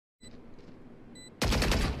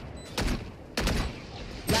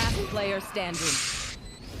player standing.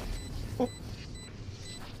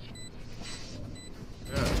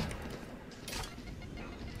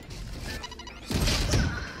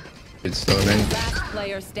 It's stunning. Last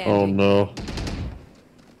player standing. Oh no.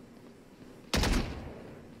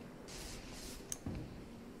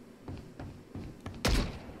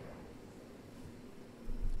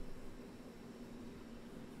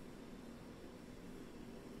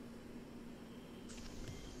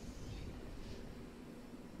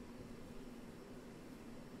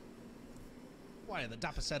 The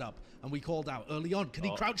Dapper setup, and we called out early on. Can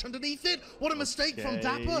he crouch underneath it? What a mistake from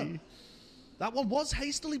Dapper. That one was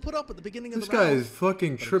hastily put up at the beginning of the round. This guy is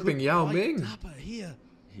fucking tripping Yao Ming. Dapper here.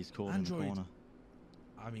 He's caught in the corner.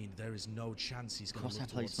 I mean, there is no chance he's going to look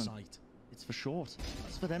towards sight. It's for short.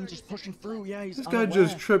 It's for them just pushing through. Yeah, he's this guy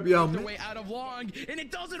just tripped Yao Their Ming. way out of long, and it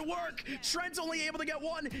doesn't work. Trent's only able to get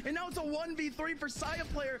one, and now it's a 1v3 for Saya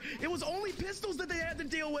player. It was only pistols that they had to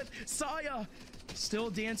deal with. Saya still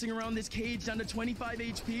dancing around this cage down to 25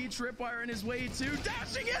 HP. Tripwire in his way too.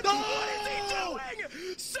 Dashing in. No! What is he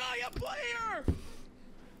doing? Saya player.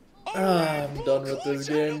 I'm done with this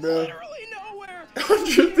game, bro. Literally nowhere.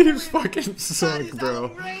 100 Thieves fucking suck, bro.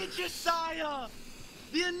 Outrageous, Saya.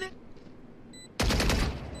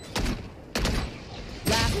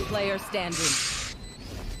 Last player standing.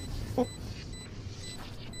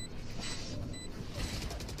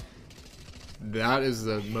 That is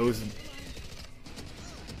the most.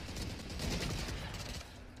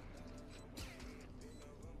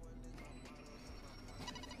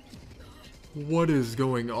 What is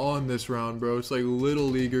going on this round, bro? It's like little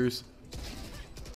leaguers.